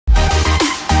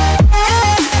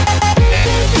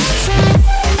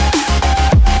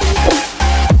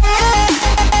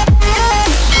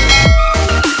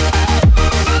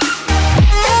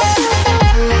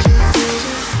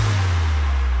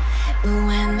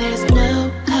there's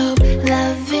no hope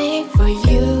loving for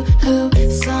you who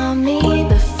saw me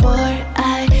before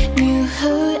I knew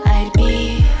who I'd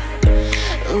be.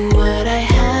 What I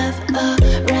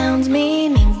have around me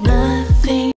means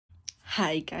nothing.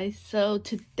 Hi guys, so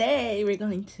today we're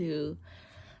going to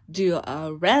do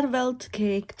a red velvet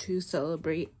cake to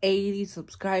celebrate 80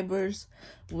 subscribers,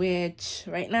 which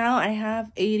right now I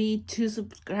have 82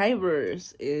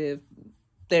 subscribers, if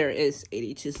there is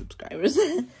 82 subscribers,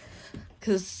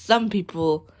 because some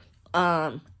people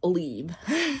leave.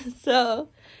 So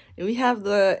if we have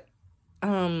the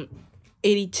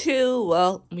 82,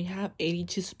 well, we have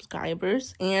 82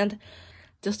 subscribers. And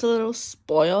just a little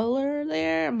spoiler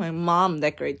there, my mom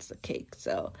decorates the cake,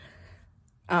 so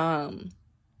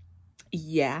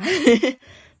yeah.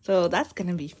 So that's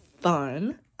gonna be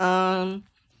fun. I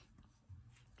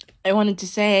wanted to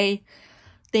say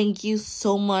thank you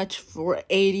so much for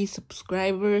 80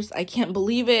 subscribers. I can't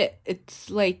believe it. It's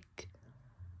like,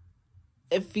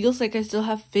 it feels like I still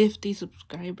have 50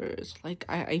 subscribers. Like,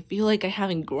 I feel like I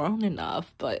haven't grown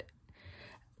enough, but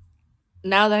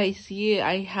now that I see it,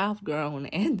 I have grown.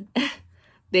 And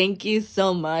thank you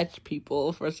so much,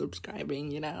 people, for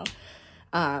subscribing, you know.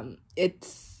 It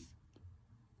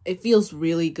feels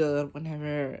really good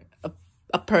whenever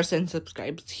a person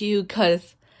subscribes to you,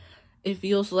 because it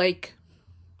feels like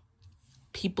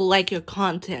people like your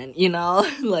content, you know?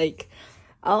 Like,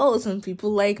 oh, some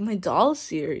people like my doll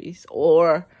series,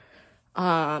 or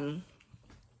some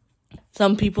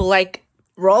people like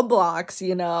ROBLOX,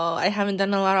 you know. I haven't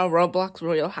done a lot of ROBLOX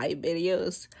Royal High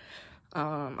videos.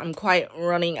 I'm quite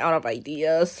running out of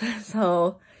ideas,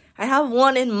 so I have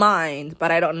one in mind,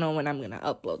 but I don't know when I'm gonna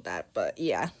upload that. But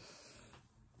yeah,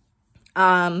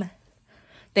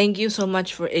 thank you so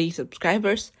much for 80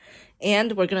 subscribers,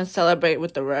 and we're gonna celebrate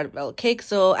with the red velvet cake.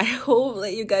 So I hope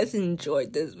that you guys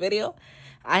enjoyed this video.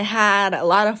 I had a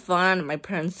lot of fun. My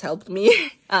parents helped me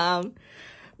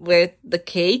with the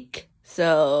cake,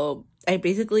 so I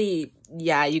basically,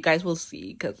 yeah, you guys will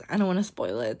see, because I don't want to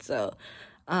spoil it. So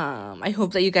I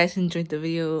hope that you guys enjoyed the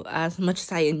video as much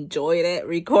as I enjoyed it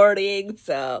recording.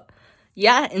 So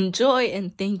yeah, enjoy,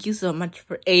 and thank you so much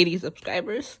for 80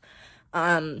 subscribers.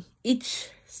 Each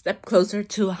step closer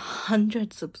to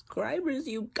 100 subscribers,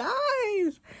 you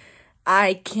guys.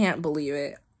 I can't believe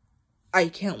it. I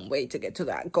can't wait to get to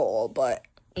that goal. But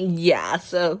yeah,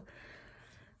 so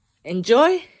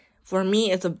enjoy. For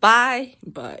me, it's a bye,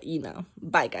 but you know,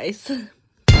 bye guys.